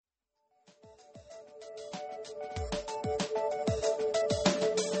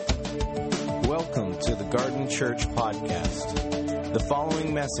Garden Church podcast. The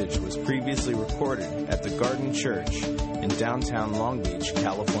following message was previously recorded at the Garden Church in downtown Long Beach,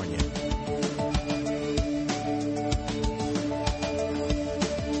 California.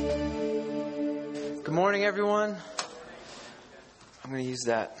 Good morning, everyone. I'm going to use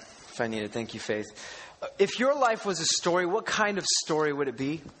that if I need it. Thank you, Faith. If your life was a story, what kind of story would it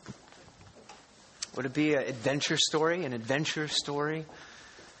be? Would it be an adventure story,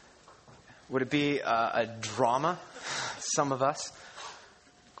 Would it be a drama? Some of us.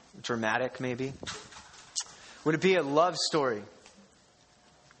 Dramatic, maybe. Would it be a love story?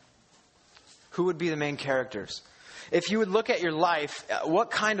 Who would be the main characters? If you would look at your life, what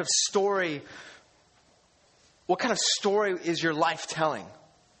kind of story is your life telling?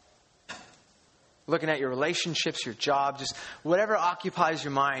 Looking at your relationships, your job, just whatever occupies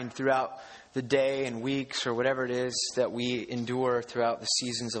your mind throughout the day and weeks or whatever it is that we endure throughout the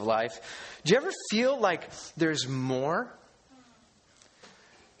seasons of life. Do you ever feel like there's more?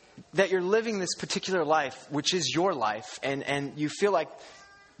 That you're living this particular life, which is your life, and you feel like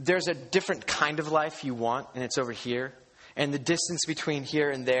there's a different kind of life you want, and it's over here. And the distance between here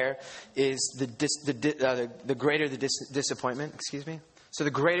and there is the greater the disappointment. Excuse me. So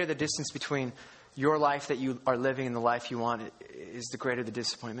the greater the distance between your life that you are living and the life you want is the greater the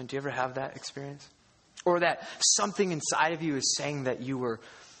disappointment. Do you ever have that experience? Or that something inside of you is saying that you were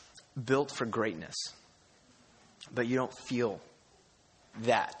built for greatness, but you don't feel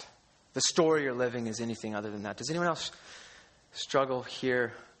that. The story you're living is anything other than that. Does anyone else struggle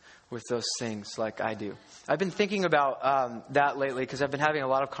here with those things like I do? I've been thinking about that lately because I've been having a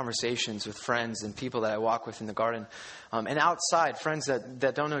lot of conversations with friends and people that I walk with in the garden and outside, friends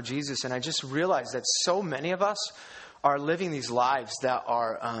that don't know Jesus. And I just realized that so many of us are living these lives that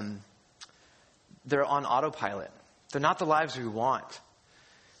are they're on autopilot. They're not the lives we want.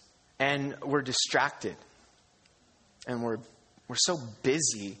 And we're distracted. And we're so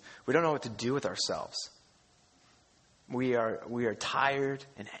busy, we don't know what to do with ourselves. We are tired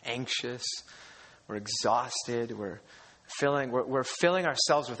and anxious. We're exhausted. We're filling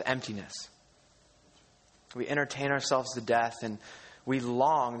ourselves with emptiness. We entertain ourselves to death, and we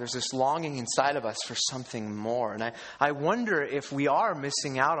long. There's this longing inside of us for something more. And I wonder if we are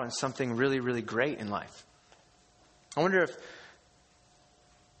missing out on something really, really great in life. I wonder if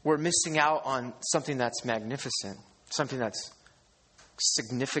we're missing out on something that's magnificent, something that's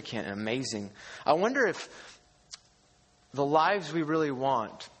significant and amazing. I wonder if the lives we really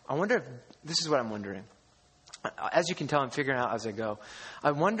want, this is what I'm wondering. As you can tell, I'm figuring out as I go.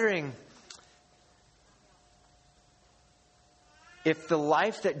 I'm wondering if the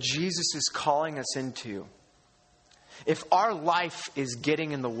life that Jesus is calling us into, if our life is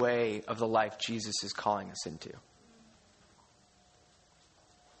getting in the way of the life Jesus is calling us into.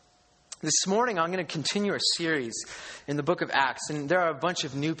 This morning, I'm going to continue our series in the book of Acts. And there are a bunch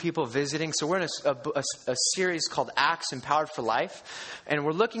of new people visiting. So we're in a series called Acts Empowered for Life. And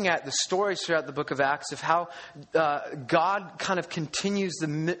we're looking at the stories throughout the book of Acts of how God kind of continues the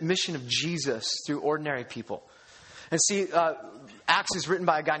mission of Jesus through ordinary people. And see, Acts is written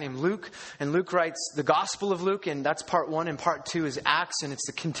by a guy named Luke, and Luke writes the Gospel of Luke, and that's part 1, and part 2 is Acts, and it's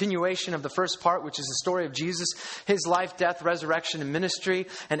the continuation of the first part, which is the story of Jesus, his life, death, resurrection, and ministry.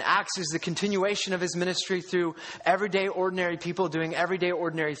 And Acts is the continuation of his ministry through everyday, ordinary people doing everyday,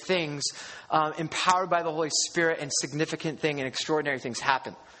 ordinary things, empowered by the Holy Spirit, and significant and extraordinary things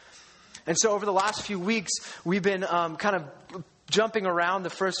happen. And so over the last few weeks, we've been kind of jumping around the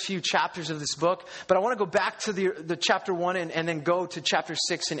first few chapters of this book, but I want to go back to the chapter 1 and then go to chapter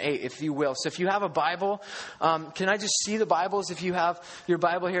 6 and 8, if you will. So if you have a Bible, can I just see the Bibles if you have your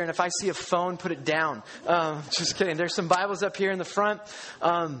Bible here? And if I see a phone, put it down. Just kidding. There's some Bibles up here in the front.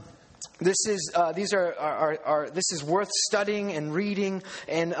 This is worth studying and reading.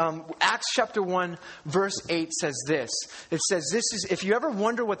 And Acts chapter 1, verse 8 says this. It says, if you ever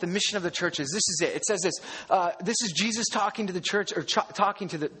wonder what the mission of the church is, this is it. It says this. This is Jesus talking to the church, or talking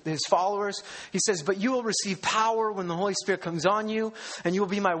to his followers. He says, but you will receive power when the Holy Spirit comes on you, and you will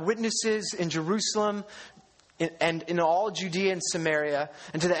be my witnesses in Jerusalem and in all Judea and Samaria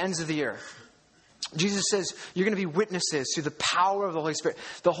and to the ends of the earth. Jesus says you're going to be witnesses through the power of the Holy Spirit.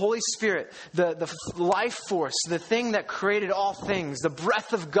 The Holy Spirit, the life force, the thing that created all things, the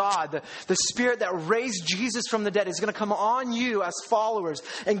breath of God, the Spirit that raised Jesus from the dead is going to come on you as followers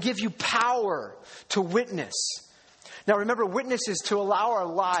and give you power to witness. Now remember, witness is to allow our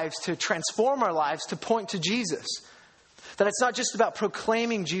lives, to transform our lives, to point to Jesus. That it's not just about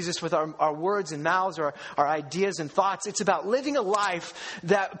proclaiming Jesus with our words and mouths or our ideas and thoughts. It's about living a life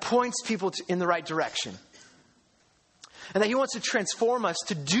that points people in the right direction. And that he wants to transform us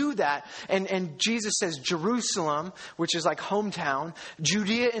to do that. And Jesus says Jerusalem, which is like hometown,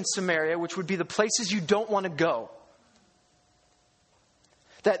 Judea and Samaria, which would be the places you don't want to go.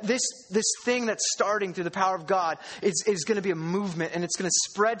 That this thing that's starting through the power of God is going to be a movement, and it's going to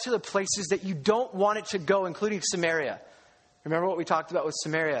spread to the places that you don't want it to go, including Samaria. Remember what we talked about with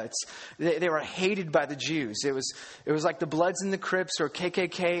Samaria? They were hated by the Jews. It was like the Bloods and the Crips or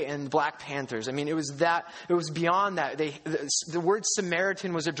KKK and Black Panthers. I mean, it was beyond that. The word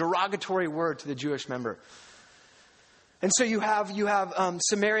Samaritan was a derogatory word to the Jewish member. And so you have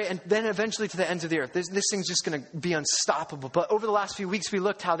Samaria, and then eventually to the ends of the earth. This thing's just going to be unstoppable. But over the last few weeks, we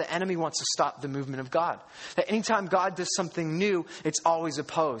looked how the enemy wants to stop the movement of God. That anytime God does something new, it's always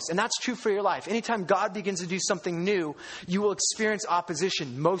opposed. And that's true for your life. Anytime God begins to do something new, you will experience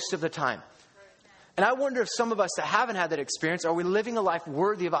opposition most of the time. And I wonder if some of us that haven't had that experience, are we living a life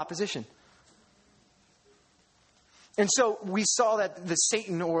worthy of opposition? And so we saw that the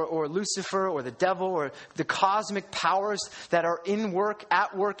Satan or Lucifer or the devil or the cosmic powers that are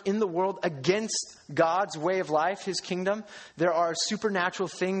at work in the world against God's way of life, his kingdom, there are supernatural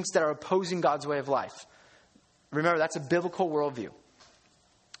things that are opposing God's way of life. Remember, that's a biblical worldview.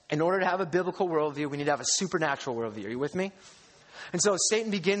 In order to have a biblical worldview, we need to have a supernatural worldview. Are you with me? And so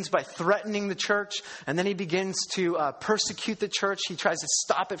Satan begins by threatening the church, and then he begins to persecute the church. He tries to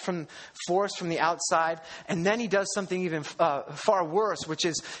stop it from force from the outside. And then he does something even far worse, which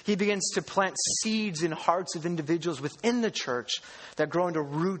is he begins to plant seeds in hearts of individuals within the church that grow into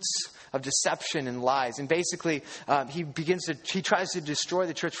roots of deception and lies. And basically, he tries to destroy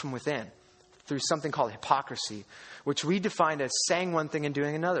the church from within through something called hypocrisy, which we defined as saying one thing and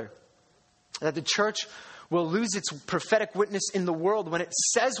doing another. That the church will lose its prophetic witness in the world when it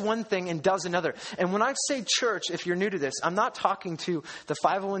says one thing and does another. And when I say church, if you're new to this, I'm not talking to the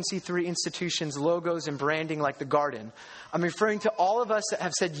 501c3 institutions, logos, and branding like the Garden. I'm referring to all of us that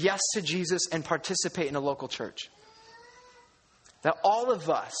have said yes to Jesus and participate in a local church. That all of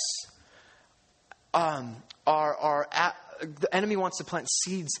us the enemy wants to plant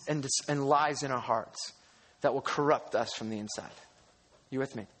seeds and lies in our hearts that will corrupt us from the inside. You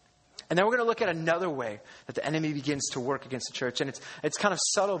with me? And then we're going to look at another way that the enemy begins to work against the church. And it's kind of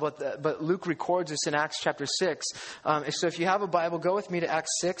subtle, but Luke records this in Acts chapter 6. So if you have a Bible, go with me to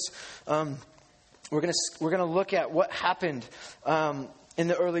Acts 6. We're going to look at what happened in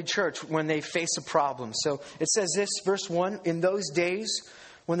the early church when they face a problem. So it says this, verse 1, in those days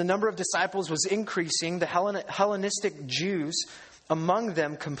when the number of disciples was increasing, the Hellenistic Jews among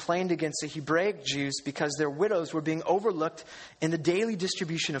them complained against the Hebraic Jews because their widows were being overlooked in the daily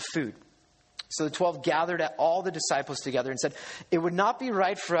distribution of food. So the 12 gathered all the disciples together and said, it would not be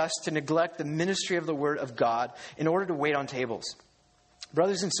right for us to neglect the ministry of the word of God in order to wait on tables.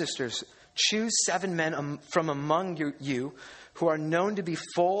 Brothers and sisters, choose 7 men from among you who are known to be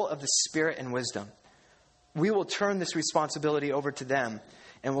full of the Spirit and wisdom. We will turn this responsibility over to them,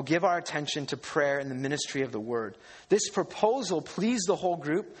 and we'll give our attention to prayer and the ministry of the word. This proposal pleased the whole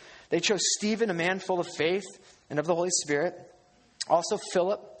group. They chose Stephen, a man full of faith and of the Holy Spirit. Also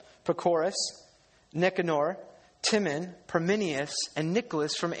Philip, Prochorus, Nicanor, Timon, Parmenius, and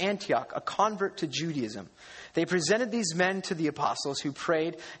Nicholas from Antioch, a convert to Judaism. They presented these men to the apostles who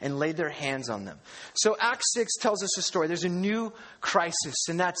prayed and laid their hands on them. So Acts 6 tells us a story. There's a new crisis,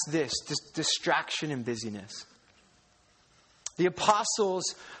 and that's this distraction and busyness. The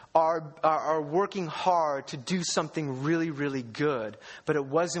apostles are working hard to do something really, really good, but it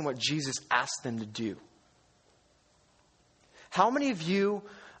wasn't what Jesus asked them to do. How many of you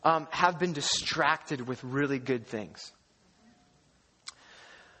have been distracted with really good things?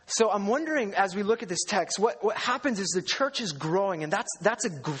 So I'm wondering, as we look at this text, what happens is the church is growing, and that's a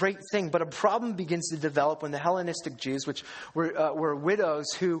great thing. But a problem begins to develop when the Hellenistic Jews, which were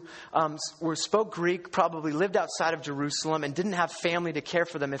widows who spoke Greek, probably lived outside of Jerusalem, and didn't have family to care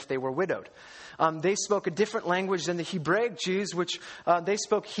for them if they were widowed. They spoke a different language than the Hebraic Jews, which they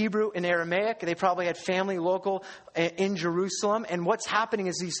spoke Hebrew and Aramaic. They probably had family local in Jerusalem. And what's happening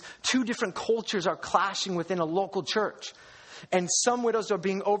is these two different cultures are clashing within a local church. And some widows are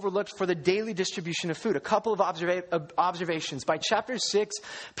being overlooked for the daily distribution of food. A couple of observations. By chapter 6,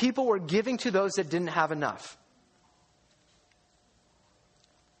 people were giving to those that didn't have enough.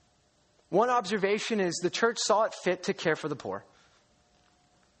 One observation is the church saw it fit to care for the poor.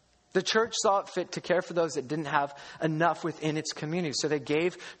 The church saw it fit to care for those that didn't have enough within its community. So they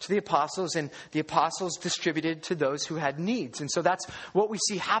gave to the apostles, and the apostles distributed to those who had needs. And so that's what we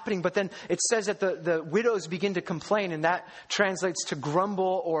see happening. But then it says that the widows begin to complain, and that translates to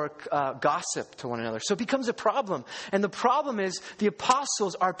grumble or gossip to one another. So it becomes a problem. And the problem is the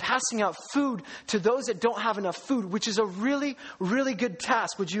apostles are passing out food to those that don't have enough food, which is a really, really good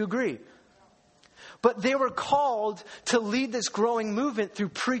task. Would you agree? But they were called to lead this growing movement through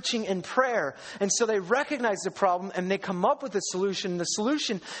preaching and prayer. And so they recognize the problem and they come up with a solution. The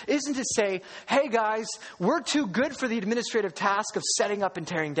solution isn't to say, hey guys, we're too good for the administrative task of setting up and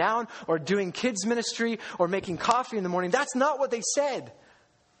tearing down or doing kids ministry or making coffee in the morning. That's not what they said.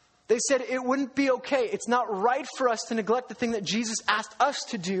 They said it wouldn't be okay. It's not right for us to neglect the thing that Jesus asked us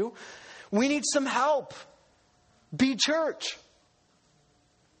to do. We need some help. Be church.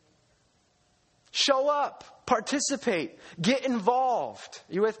 Show up, participate, get involved.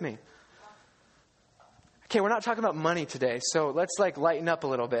 Are you with me? Okay, we're not talking about money today, so let's lighten up a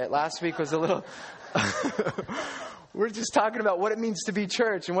little bit. Last week was a little... We're just talking about what it means to be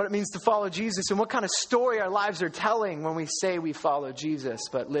church and what it means to follow Jesus and what kind of story our lives are telling when we say we follow Jesus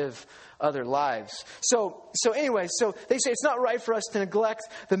but live other lives. So anyway, they say it's not right for us to neglect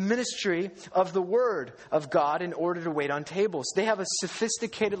the ministry of the Word of God in order to wait on tables. They have a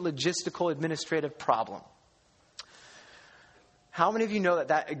sophisticated logistical administrative problem. How many of you know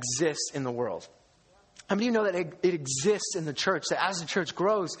that exists in the world? How many of you know that it exists in the church, that as the church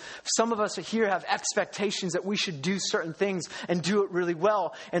grows, some of us here have expectations that we should do certain things and do it really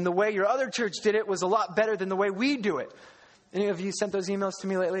well. And the way your other church did it was a lot better than the way we do it. Any of you sent those emails to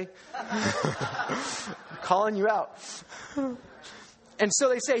me lately? Calling you out. And so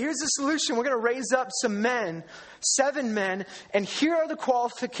they say, here's the solution. We're going to raise up some men, 7 men, and here are the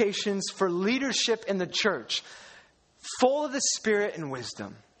qualifications for leadership in the church. Full of the Spirit and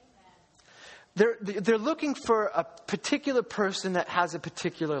wisdom. They're looking for a particular person that has a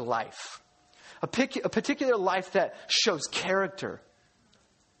particular life. A particular life that shows character.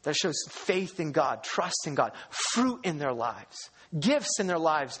 That shows faith in God, trust in God, fruit in their lives, gifts in their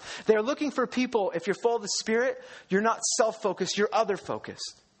lives. They're looking for people, if you're full of the Spirit, you're not self-focused, you're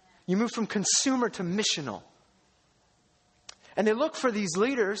other-focused. You move from consumer to missional. And they look for these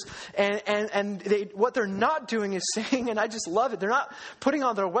leaders, and what they're not doing is saying, and I just love it, they're not putting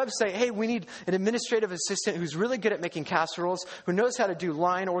on their website, hey, we need an administrative assistant who's really good at making casseroles, who knows how to do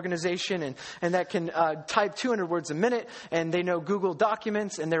line organization, and that can type 200 words a minute, and they know Google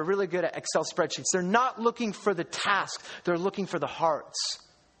Documents, and they're really good at Excel spreadsheets. They're not looking for the task, they're looking for the hearts.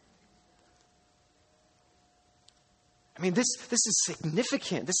 I mean, this is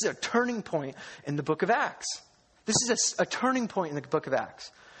significant. This is a turning point in the book of Acts. This is a turning point in the book of Acts.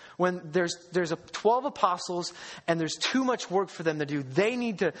 When there's 12 apostles and there's too much work for them to do, they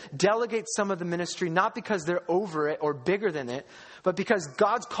need to delegate some of the ministry, not because they're over it or bigger than it, but because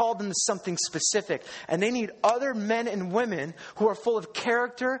God's called them to something specific. And they need other men and women who are full of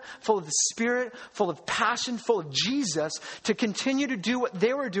character, full of the Spirit, full of passion, full of Jesus, to continue to do what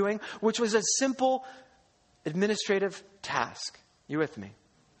they were doing, which was a simple administrative task. You with me?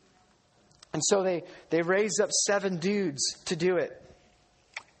 And so they raised up 7 dudes to do it.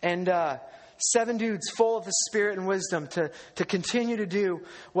 And 7 dudes full of the Spirit and wisdom to continue to do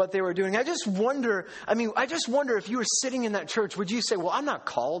what they were doing. I just wonder if you were sitting in that church, would you say, well, I'm not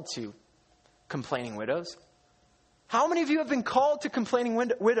called to complaining widows? How many of you have been called to complaining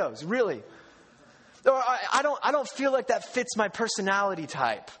widows? Really? Or I don't feel like that fits my personality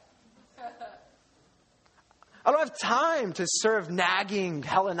type. I don't have time to serve nagging,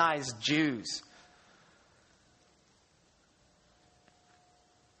 Hellenized Jews.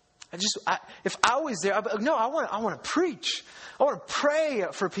 If I was there, I'd be like, no, I want to preach. I want to pray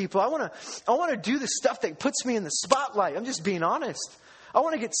for people. I want to do the stuff that puts me in the spotlight. I'm just being honest. I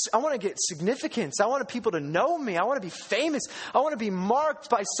want to get significance. I want people to know me. I want to be famous. I want to be marked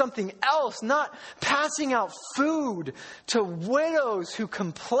by something else, not passing out food to widows who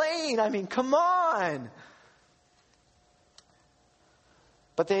complain. I mean, come on.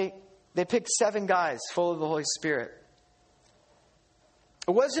 But they picked 7 guys full of the Holy Spirit.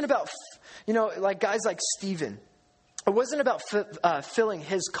 It wasn't about, like guys like Stephen. It wasn't about filling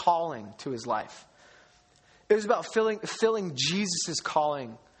his calling to his life. It was about filling Jesus'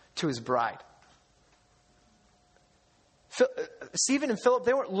 calling to his bride. Stephen and Philip,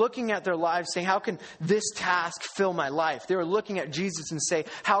 they weren't looking at their lives saying, how can this task fill my life? They were looking at Jesus and say,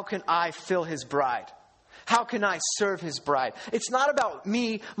 how can I fill his bride? How can I serve his bride? It's not about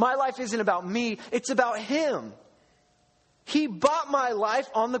me. My life isn't about me. It's about him. He bought my life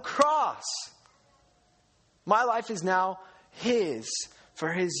on the cross. My life is now his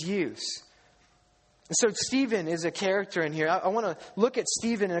for his use. And so Stephen is a character in here. I want to look at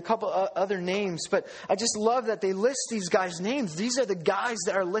Stephen and a couple other names, but I just love that they list these guys' names. These are the guys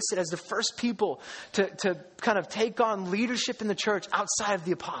that are listed as the first people to kind of take on leadership in the church outside of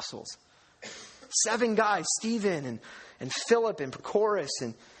the apostles. 7 guys, Stephen and Philip and Prochorus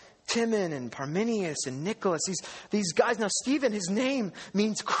and Timon and Parmenius and Nicholas. These guys. Now Stephen, his name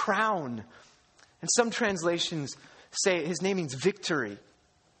means crown. And some translations say his name means victory.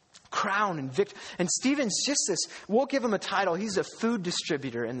 Crown and victory. And Stephen's just this, we'll give him a title. He's a food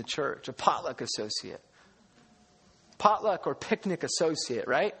distributor in the church, a potluck associate. Potluck or picnic associate,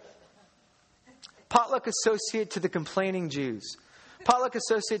 right? Potluck associate to the complaining Jews. Potluck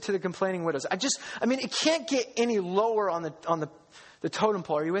associate to the complaining widows. It can't get any lower on the totem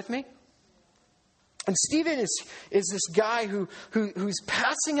pole. Are you with me? And Stephen is this guy who's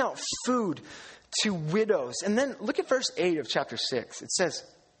passing out food to widows. And then look at verse 8 of chapter 6. It says,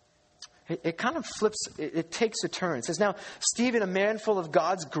 it kind of flips, it takes a turn. It says, now Stephen, a man full of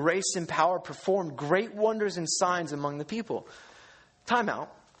God's grace and power, performed great wonders and signs among the people. Time out.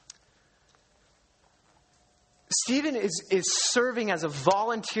 Stephen is serving as a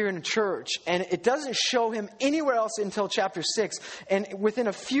volunteer in a church, and it doesn't show him anywhere else until chapter 6. And within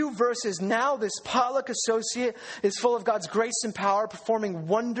a few verses, now this potluck associate is full of God's grace and power, performing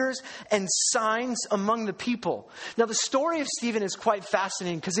wonders and signs among the people. Now, the story of Stephen is quite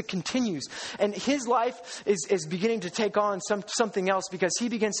fascinating because it continues. And his life is beginning to take on something else because he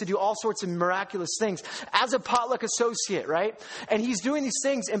begins to do all sorts of miraculous things as a potluck associate, right? And he's doing these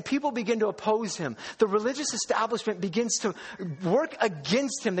things, and people begin to oppose him. The religious establishment begins to work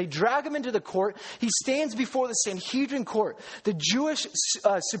against him. They drag him into the court. He stands before the Sanhedrin court, the Jewish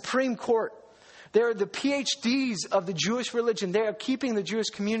Supreme Court. They're the PhDs of the Jewish religion. They are keeping the Jewish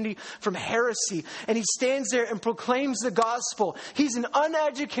community from heresy. And he stands there and proclaims the gospel. He's an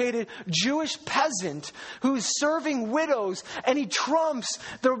uneducated Jewish peasant who's serving widows. And he trumps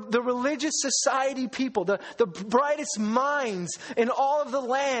the religious society people, the brightest minds in all of the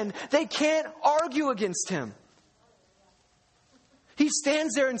land. They can't argue against him. He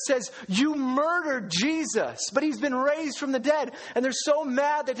stands there and says, you murdered Jesus, but he's been raised from the dead. And they're so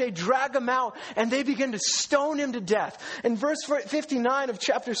mad that they drag him out and they begin to stone him to death. In verse 59 of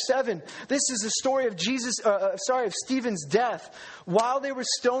chapter 7, this is the story of of Stephen's death. While they were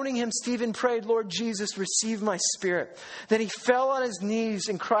stoning him, Stephen prayed, Lord Jesus, receive my spirit. Then he fell on his knees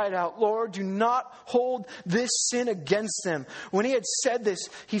and cried out, Lord, do not hold this sin against them. When he had said this,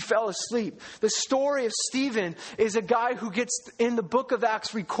 he fell asleep. The story of Stephen is a guy who gets in the book of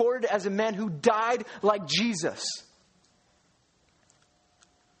Acts recorded as a man who died like Jesus.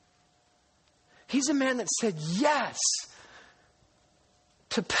 He's a man that said yes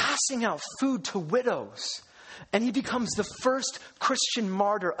to passing out food to widows. And he becomes the first Christian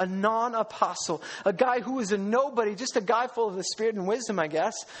martyr, a non-apostle, a guy who was a nobody, just a guy full of the Spirit and wisdom, I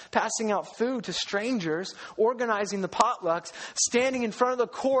guess, passing out food to strangers, organizing the potlucks, standing in front of the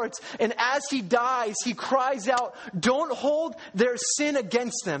courts. And as he dies, he cries out, don't hold their sin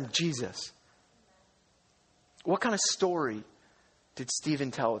against them, Jesus. What kind of story did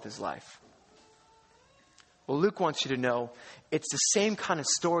Stephen tell with his life? Well, Luke wants you to know it's the same kind of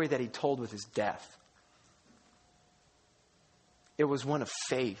story that he told with his death. It was one of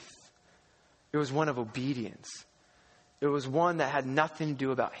faith. It was one of obedience. It was one that had nothing to do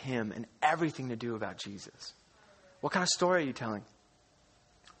about him and everything to do about Jesus. What kind of story are you telling?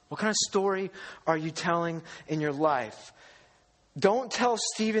 What kind of story are you telling in your life? Don't tell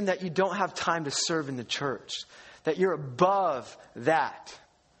Stephen that you don't have time to serve in the church, that you're above that.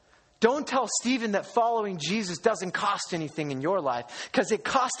 Don't tell Stephen that following Jesus doesn't cost anything in your life, because it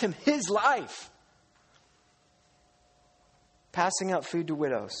cost him his life. Passing out food to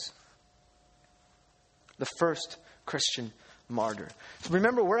widows. The first Christian martyr. So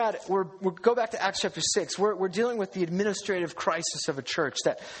remember, we'll go back to Acts chapter 6. We're dealing with the administrative crisis of a church.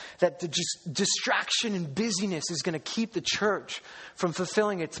 That the distraction and busyness is going to keep the church from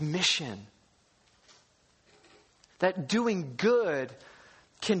fulfilling its mission. That doing good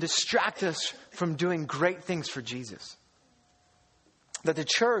can distract us from doing great things for Jesus. That the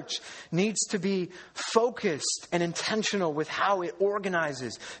church needs to be focused and intentional with how it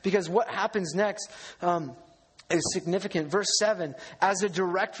organizes. Because what happens next is significant. Verse 7, as a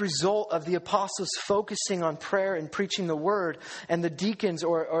direct result of the apostles focusing on prayer and preaching the word, and the deacons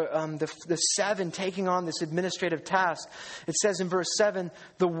or the 7 taking on this administrative task, it says in verse 7,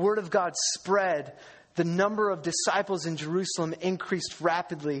 the word of God spread. The number of disciples in Jerusalem increased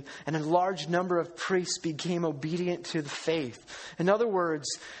rapidly, and a large number of priests became obedient to the faith. In other words,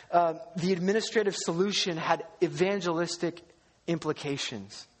 the administrative solution had evangelistic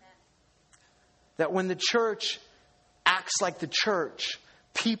implications. That when the church acts like the church,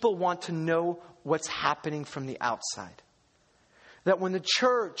 people want to know what's happening from the outside. That when the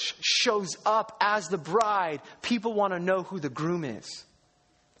church shows up as the bride, people want to know who the groom is.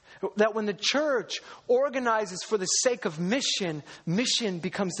 That when the church organizes for the sake of mission, mission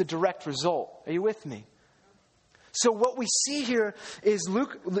becomes the direct result. Are you with me? So what we see here is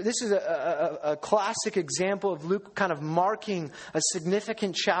Luke, this is a classic example of Luke kind of marking a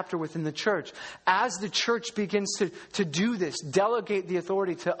significant chapter within the church. As the church begins to do this, delegate the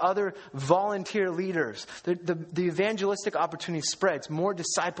authority to other volunteer leaders, the evangelistic opportunity spreads. More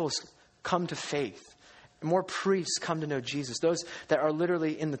disciples come to faith. More priests come to know Jesus. Those that are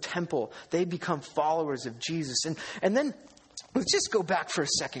literally in the temple, they become followers of Jesus. And then let's just go back for a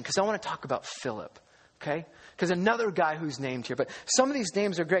second because I want to talk about Philip. Okay? Because another guy who's named here. But some of these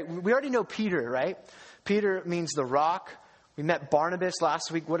names are great. We already know Peter, right? Peter means the rock. We met Barnabas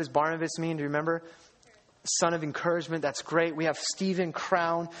last week. What does Barnabas mean? Do you remember? Son of encouragement. That's great. We have Stephen,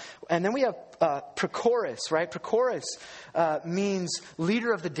 crown. And then we have Prochorus, right? Prochorus means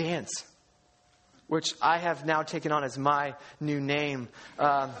leader of the dance, which I have now taken on as my new name.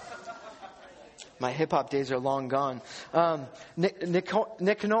 My hip-hop days are long gone.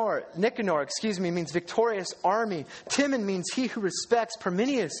 Nicanor, means victorious army. Timon means he who respects.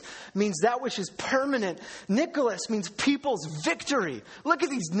 Parmenius means that which is permanent. Nicholas means people's victory. Look at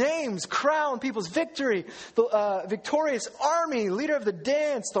these names. Crown, people's victory. The victorious army, leader of the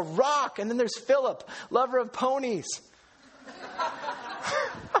dance, the rock. And then there's Philip, lover of ponies.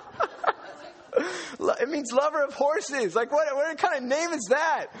 It means lover of horses. Like what kind of name is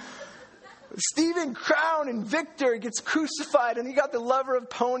that? Stephen, crown, and Victor gets crucified, and you got the lover of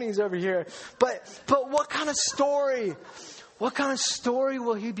ponies over here. But what kind of story? What kind of story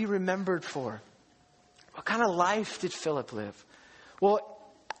will he be remembered for? What kind of life did Philip live? Well,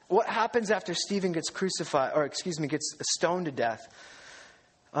 what happens after Stephen gets gets stoned to death?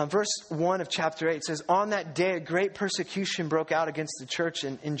 Verse 1 of chapter 8 says, on that day, a great persecution broke out against the church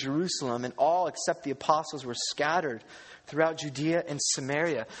in Jerusalem, and all except the apostles were scattered throughout Judea and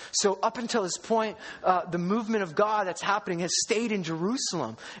Samaria. So up until this point, the movement of God that's happening has stayed in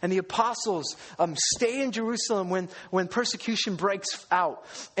Jerusalem. And the apostles stay in Jerusalem when persecution breaks out.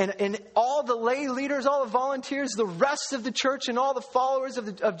 And all the lay leaders, all the volunteers, the rest of the church and all the followers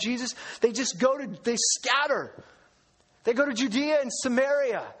of Jesus, they scatter. They go to Judea and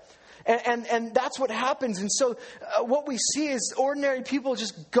Samaria. And that's what happens. And so what we see is ordinary people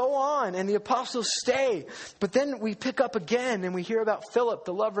just go on and the apostles stay. But then we pick up again and we hear about Philip,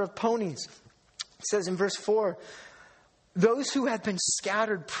 the lover of ponies. It says in verse 4, those who had been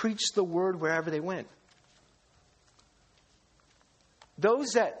scattered preached the word wherever they went.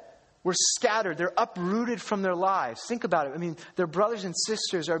 Those that were scattered, they're uprooted from their lives. Think about it. I mean, their brothers and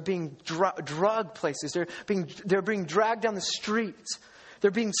sisters are being drugged places. They're being dragged down the streets. They're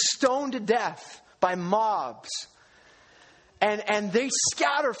being stoned to death by mobs. And they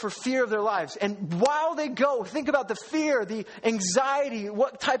scatter for fear of their lives. And while they go, think about the fear, the anxiety,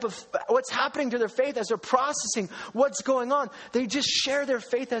 what's happening to their faith as they're processing what's going on. They just share their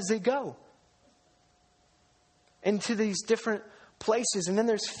faith as they go into these different places. And then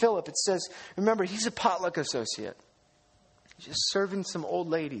there's Philip. It says, remember, he's a potluck associate. He's just serving some old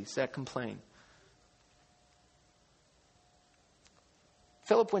ladies that complain.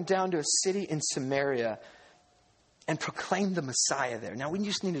 Philip went down to a city in Samaria and proclaimed the Messiah there. Now, we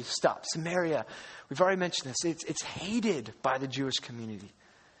just need to stop. Samaria, we've already mentioned this. It's hated by the Jewish community.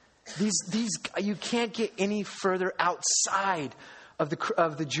 These you can't get any further outside of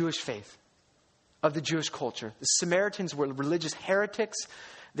the Jewish faith, of the Jewish culture. The Samaritans were religious heretics.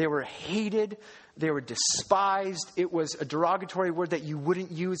 They were hated. They were despised. It was a derogatory word that you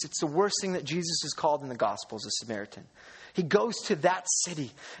wouldn't use. It's the worst thing that Jesus is called in the Gospels, a Samaritan. He goes to that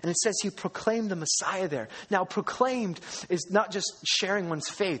city, and it says he proclaimed the Messiah there. Now, proclaimed is not just sharing one's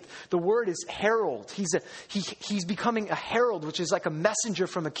faith. The word is herald. He's becoming a herald, which is like a messenger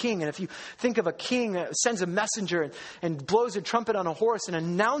from a king. And if you think of a king, sends a messenger and blows a trumpet on a horse and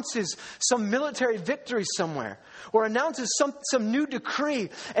announces some military victory somewhere, or announces some new decree.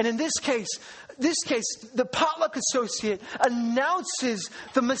 And in this case, the potluck associate announces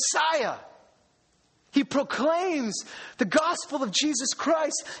the Messiah. He proclaims the gospel of Jesus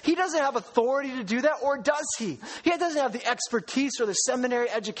Christ. He doesn't have authority to do that, or does he? He doesn't have the expertise or the seminary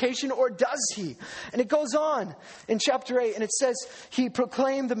education, or does he? And it goes on in chapter 8, and it says he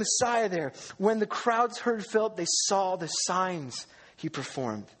proclaimed the Messiah there. When the crowds heard Philip, they saw the signs he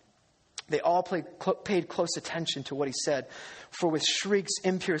performed. They all paid close attention to what he said. For with shrieks,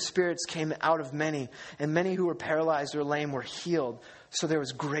 impure spirits came out of many, and many who were paralyzed or lame were healed. So there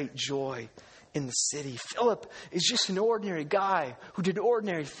was great joy in the city. Philip is just an ordinary guy who did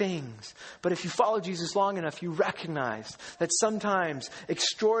ordinary things. But if you follow Jesus long enough, you recognize that sometimes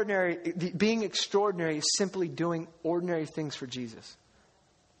being extraordinary is simply doing ordinary things for Jesus.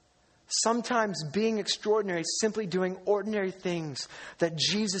 Sometimes being extraordinary is simply doing ordinary things that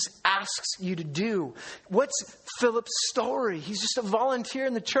Jesus asks you to do. What's Philip's story? He's just a volunteer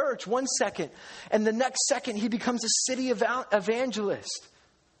in the church 1 second. And the next second, he becomes a city evangelist.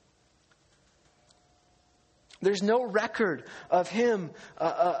 There's no record of him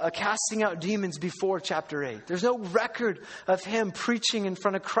casting out demons before chapter 8. There's no record of him preaching in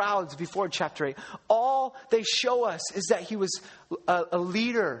front of crowds before chapter 8. All they show us is that he was a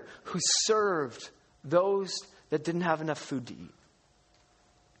leader who served those that didn't have enough food to eat.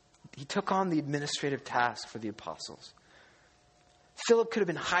 He took on the administrative task for the apostles. Philip could have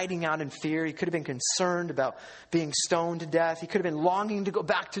been hiding out in fear. He could have been concerned about being stoned to death. He could have been longing to go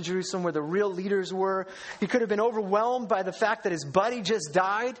back to Jerusalem where the real leaders were. He could have been overwhelmed by the fact that his buddy just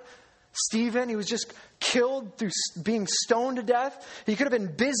died. Stephen, he was just killed through being stoned to death. He could have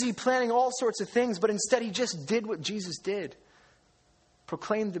been busy planning all sorts of things, but instead he just did what Jesus did. He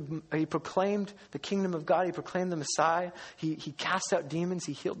proclaimed the kingdom of God. He proclaimed the Messiah. He cast out demons.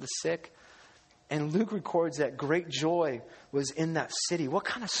 He healed the sick. And Luke records that great joy was in that city. What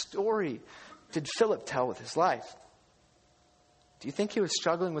kind of story did Philip tell with his life? Do you think he was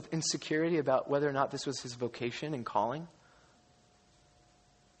struggling with insecurity about whether or not this was his vocation and calling?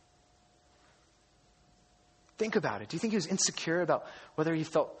 Think about it. Do you think he was insecure about whether he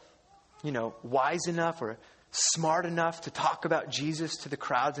felt, wise enough or smart enough to talk about Jesus to the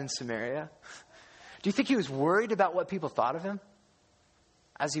crowds in Samaria? Do you think he was worried about what people thought of him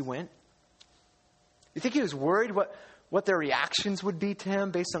as he went? You think he was worried what their reactions would be to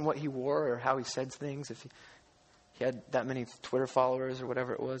him based on what he wore or how he said things? If he had that many Twitter followers or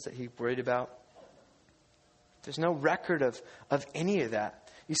whatever it was that he worried about? There's no record of any of that.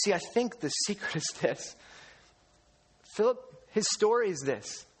 You see, I think the secret is this. Philip, his story is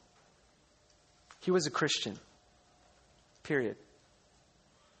this. He was a Christian. Period.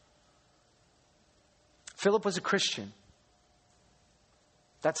 Philip was a Christian.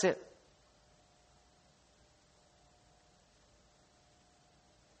 That's it.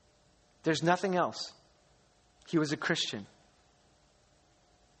 There's nothing else. He was a Christian.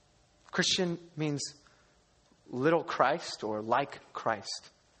 Christian means little Christ or like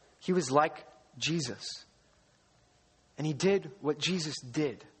Christ. He was like Jesus. And he did what Jesus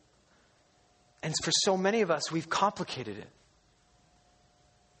did. And for so many of us, we've complicated it.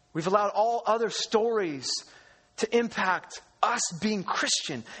 We've allowed all other stories to impact us being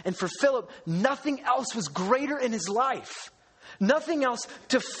Christian. And for Philip, nothing else was greater in his life. Nothing else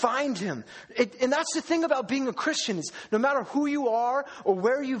defined him. And that's the thing about being a Christian is no matter who you are or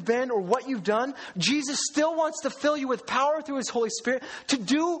where you've been or what you've done, Jesus still wants to fill you with power through his Holy Spirit to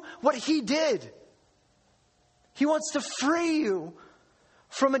do what he did. He wants to free you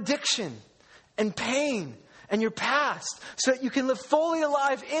from addiction and pain and your past so that you can live fully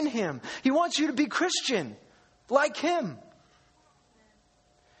alive in him. He wants you to be Christian like him.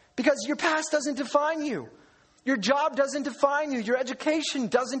 Because your past doesn't define you. Your job doesn't define you. Your education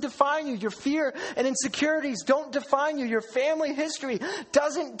doesn't define you. Your fear and insecurities don't define you. Your family history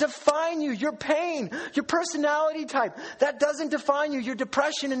doesn't define you. Your pain, your personality type, that doesn't define you. Your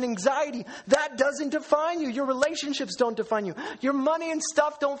depression and anxiety, that doesn't define you. Your relationships don't define you. Your money and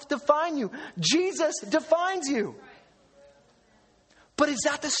stuff don't define you. Jesus defines you. But is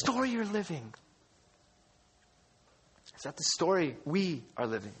that the story you're living? Is that the story we are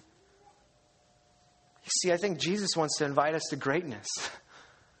living? You see, I think Jesus wants to invite us to greatness.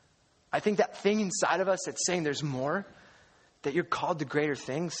 I think that thing inside of us that's saying there's more, that you're called to greater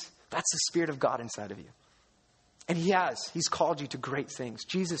things, that's the Spirit of God inside of you. And He's called you to great things.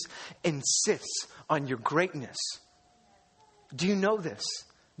 Jesus insists on your greatness. Do you know this?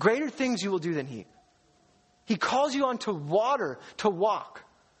 Greater things you will do than He. He calls you onto water to walk,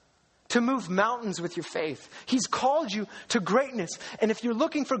 to move mountains with your faith. He's called you to greatness. And if you're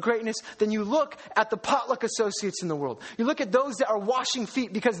looking for greatness, then you look at the potluck associates in the world. You look at those that are washing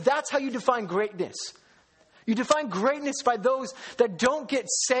feet because that's how you define greatness. You define greatness by those that don't get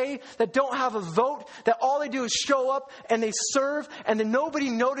say, that don't have a vote, that all they do is show up and they serve and then nobody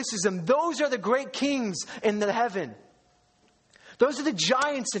notices them. Those are the great kings in the heaven. Those are the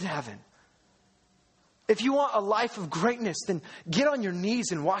giants in heaven. If you want a life of greatness, then get on your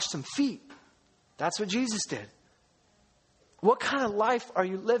knees and wash some feet. That's what Jesus did. What kind of life are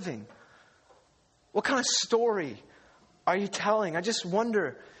you living? What kind of story are you telling? I just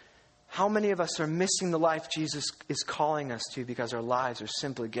wonder how many of us are missing the life Jesus is calling us to because our lives are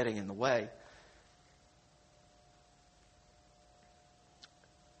simply getting in the way.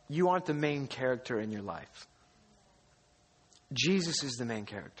 You aren't the main character in your life. Jesus is the main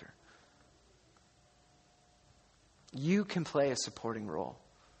character. You can play a supporting role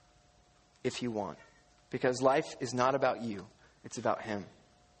if you want, because life is not about you. It's about Him.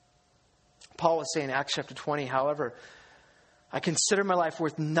 Paul was saying in Acts chapter 20, however, I consider my life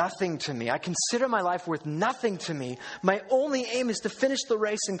worth nothing to me. I consider my life worth nothing to me. My only aim is to finish the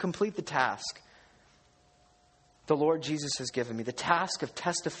race and complete the task the Lord Jesus has given me, the task of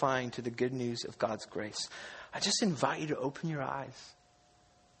testifying to the good news of God's grace. I just invite you to open your eyes.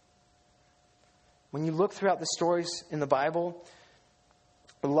 When you look throughout the stories in the Bible,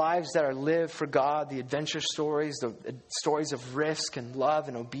 the lives that are lived for God, the adventure stories, the stories of risk and love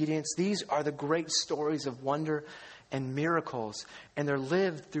and obedience, these are the great stories of wonder and miracles. And they're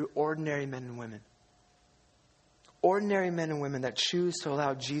lived through ordinary men and women. Ordinary men and women that choose to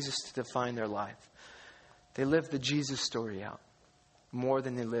allow Jesus to define their life. They live the Jesus story out more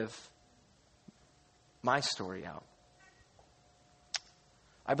than they live my story out.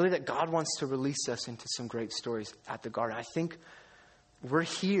 I believe that God wants to release us into some great stories at the garden. I think we're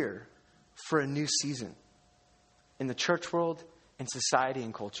here for a new season in the church world, in society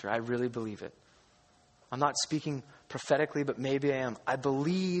and culture. I really believe it. I'm not speaking prophetically, but maybe I am. I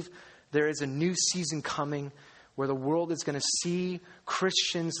believe there is a new season coming where the world is going to see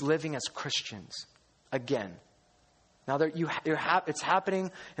Christians living as Christians again. Now, it's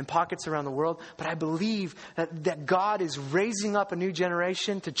happening in pockets around the world, but I believe that God is raising up a new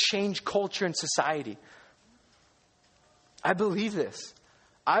generation to change culture and society. I believe this.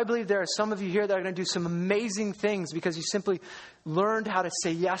 I believe there are some of you here that are going to do some amazing things because you simply learned how to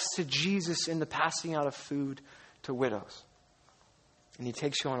say yes to Jesus in the passing out of food to widows. And He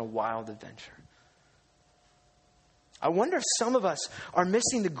takes you on a wild adventure. I wonder if some of us are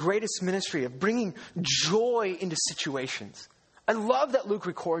missing the greatest ministry of bringing joy into situations. I love that Luke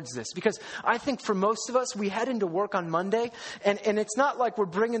records this because I think for most of us, we head into work on Monday and it's not like we're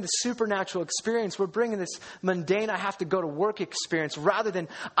bringing the supernatural experience. We're bringing this mundane, I have to go to work experience rather than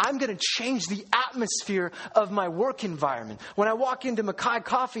I'm going to change the atmosphere of my work environment. When I walk into Mackay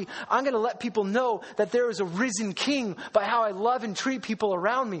Coffee, I'm going to let people know that there is a risen King by how I love and treat people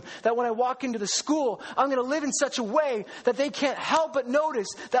around me. That when I walk into the school, I'm going to live in such a way that they can't help but notice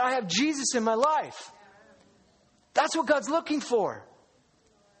that I have Jesus in my life. That's what God's looking for.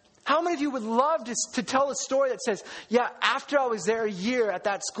 How many of you would love to tell a story that says, yeah, after I was there a year at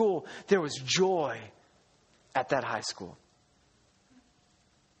that school, there was joy at that high school.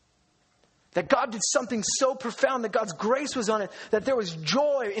 That God did something so profound, that God's grace was on it, that there was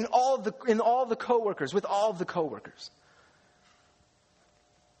joy in all of the coworkers, with all of the coworkers.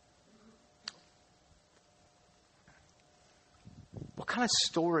 What kind of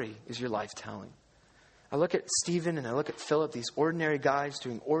story is your life telling? I look at Stephen and I look at Philip, these ordinary guys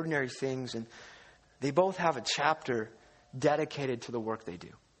doing ordinary things, and they both have a chapter dedicated to the work they do.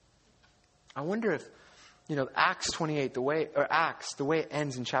 I wonder if, Acts 28, the way it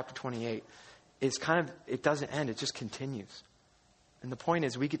ends in chapter 28 is it doesn't end, it just continues. And the point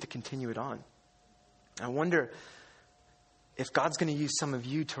is we get to continue it on. I wonder if God's going to use some of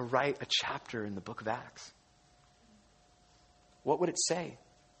you to write a chapter in the book of Acts. What would it say?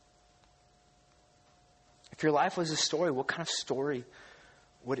 If your life was a story, what kind of story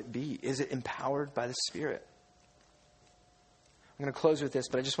would it be? Is it empowered by the Spirit? I'm going to close with this,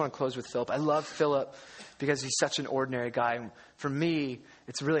 but I just want to close with Philip. I love Philip because he's such an ordinary guy. And for me,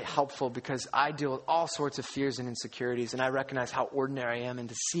 it's really helpful because I deal with all sorts of fears and insecurities, and I recognize how ordinary I am. And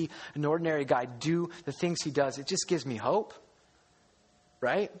to see an ordinary guy do the things he does, it just gives me hope.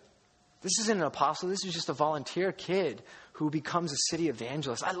 Right? This isn't an apostle. This is just a volunteer kid who becomes a city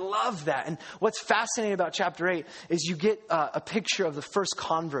evangelist. I love that. And what's fascinating about chapter 8 is you get a picture of the first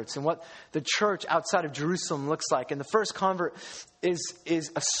converts and what the church outside of Jerusalem looks like. And the first convert is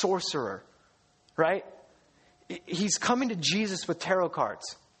a sorcerer, right? He's coming to Jesus with tarot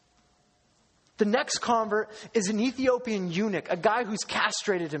cards. The next convert is an Ethiopian eunuch, a guy who's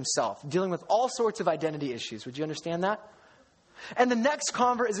castrated himself, dealing with all sorts of identity issues. Would you understand that? And the next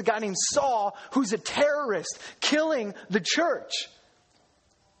convert is a guy named Saul, who's a terrorist, killing the church.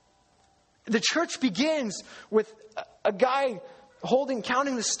 The church begins with a guy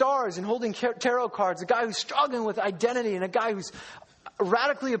counting the stars and holding tarot cards, a guy who's struggling with identity, and a guy who's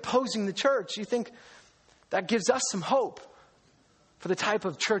radically opposing the church. You think that gives us some hope for the type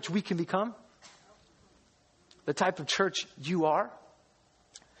of church we can become? The type of church you are?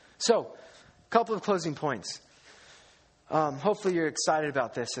 So, couple of closing points. Hopefully you're excited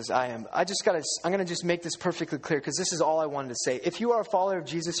about this as I am. I'm going to just make this perfectly clear because this is all I wanted to say. If you are a follower of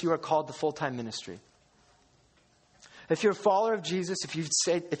Jesus, you are called to full-time ministry. If you're a follower of Jesus, if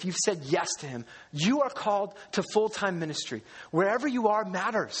you've said yes to him, you are called to full-time ministry. Wherever you are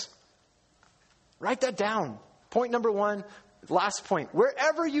matters. Write that down. Point number 1, last point.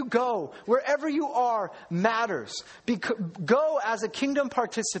 Wherever you go, wherever you are matters. Go as a kingdom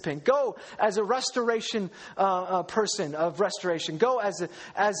participant. Go as a restoration person of restoration. Go as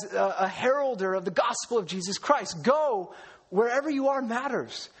a heralder of the gospel of Jesus Christ. Go wherever you are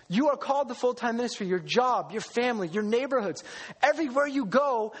matters. You are called to full-time ministry. Your job, your family, your neighborhoods. Everywhere you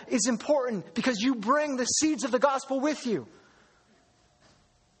go is important because you bring the seeds of the gospel with you.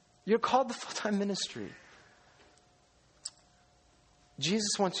 You're called to full-time ministry.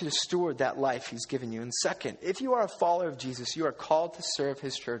 Jesus wants you to steward that life he's given you. And second, if you are a follower of Jesus, you are called to serve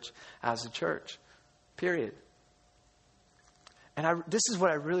his church as a church. Period. And this is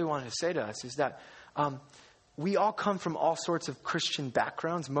what I really wanted to say to us, is that we all come from all sorts of Christian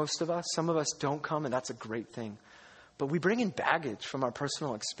backgrounds, most of us. Some of us don't come, and that's a great thing. But we bring in baggage from our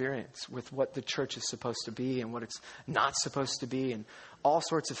personal experience with what the church is supposed to be and what it's not supposed to be and all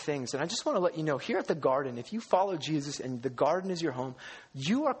sorts of things. And I just want to let you know, here at the Garden, if you follow Jesus and the Garden is your home,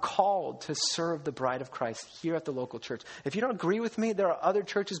 you are called to serve the bride of Christ here at the local church. If you don't agree with me, there are other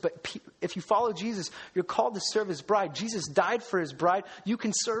churches, but if you follow Jesus, you're called to serve his bride. Jesus died for his bride. You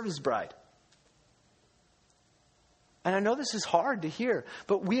can serve his bride. And I know this is hard to hear,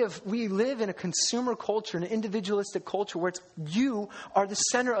 but we live in a consumer culture, an individualistic culture where you are the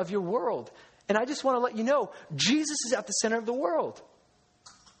center of your world. And I just want to let you know, Jesus is at the center of the world.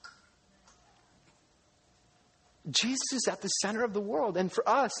 Jesus is at the center of the world. And for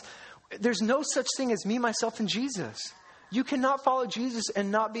us, there's no such thing as me, myself, and Jesus. You cannot follow Jesus and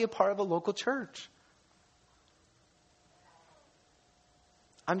not be a part of a local church.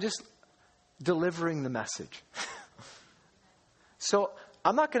 I'm just delivering the message. So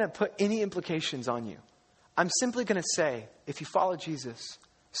I'm not going to put any implications on you. I'm simply going to say, if you follow Jesus,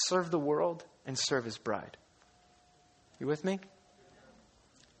 serve the world and serve his bride. You with me?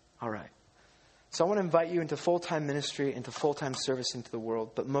 All right. So I want to invite you into full-time ministry, into full-time service into the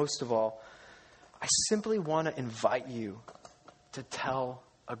world. But most of all, I simply want to invite you to tell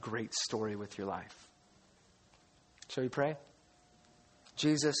a great story with your life. Shall we pray?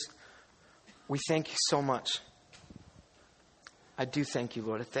 Jesus, we thank you so much. I do thank you,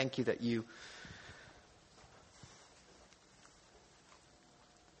 Lord. I thank you that you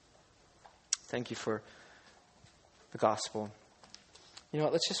thank you for the gospel. You know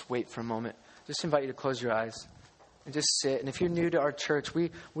what? Let's just wait for a moment. Just invite you to close your eyes and just sit. And if you're new to our church,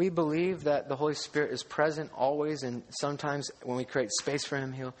 we believe that the Holy Spirit is present always, and sometimes when we create space for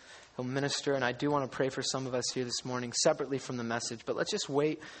him, he'll minister. And I do want to pray for some of us here this morning separately from the message. But let's just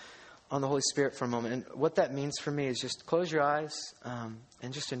wait on the Holy Spirit for a moment. And what that means for me is just close your eyes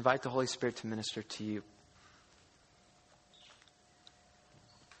and just invite the Holy Spirit to minister to you.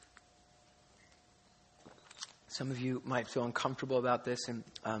 Some of you might feel uncomfortable about this. And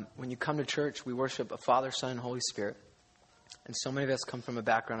when you come to church, we worship a Father, Son, and Holy Spirit. And so many of us come from a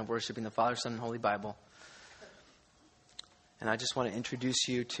background of worshiping the Father, Son, and Holy Bible. And I just want to introduce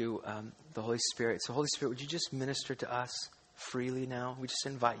you to the Holy Spirit. So Holy Spirit, would you just minister to us freely now? We just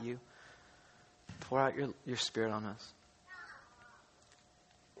invite you. Pour out your Spirit on us.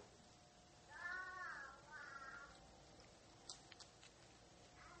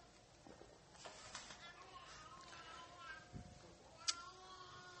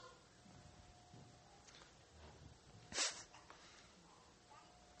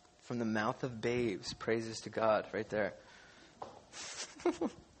 From the mouth of babes, praises to God, right there.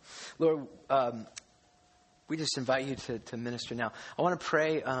 Lord, we just invite you to minister now. I want to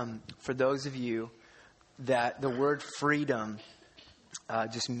pray for those of you that the word freedom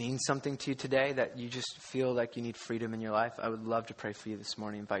just means something to you today, that you just feel like you need freedom in your life. I would love to pray for you this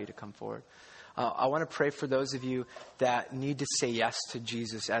morning, invite you to come forward. I want to pray for those of you that need to say yes to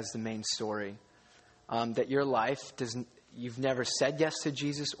Jesus as the main story. That your life you've never said yes to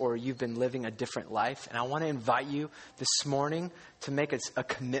Jesus, or you've been living a different life. And I want to invite you this morning to make a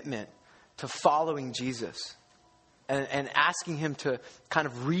commitment to following Jesus and asking him to kind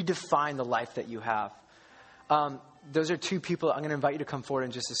of redefine the life that you have. Those are two people. I'm going to invite you to come forward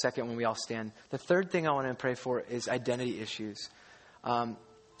in just a second when we all stand. The third thing I want to pray for is identity issues. I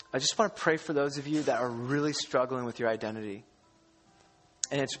just want to pray for those of you that are really struggling with your identity.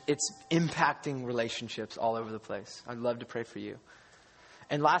 And it's impacting relationships all over the place. I'd love to pray for you.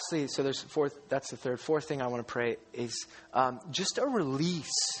 And lastly, so that's the third. Fourth thing I want to pray is just a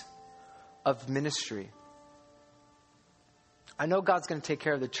release of ministry. I know God's going to take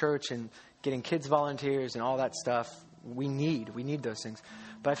care of the church and getting kids volunteers and all that stuff. We need those things.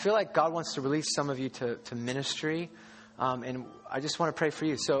 But I feel like God wants to release some of you to ministry. And I just want to pray for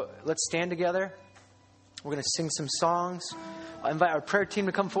you. So let's stand together. We're going to sing some songs. I'll invite our prayer team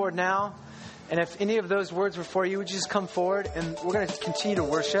to come forward now. And if any of those words were for you, would you just come forward and we're going to continue to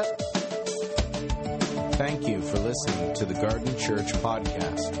worship. Thank you for listening to the Garden Church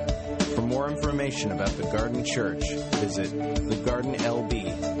podcast. For more information about the Garden Church, visit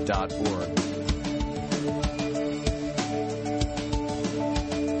thegardenlb.org.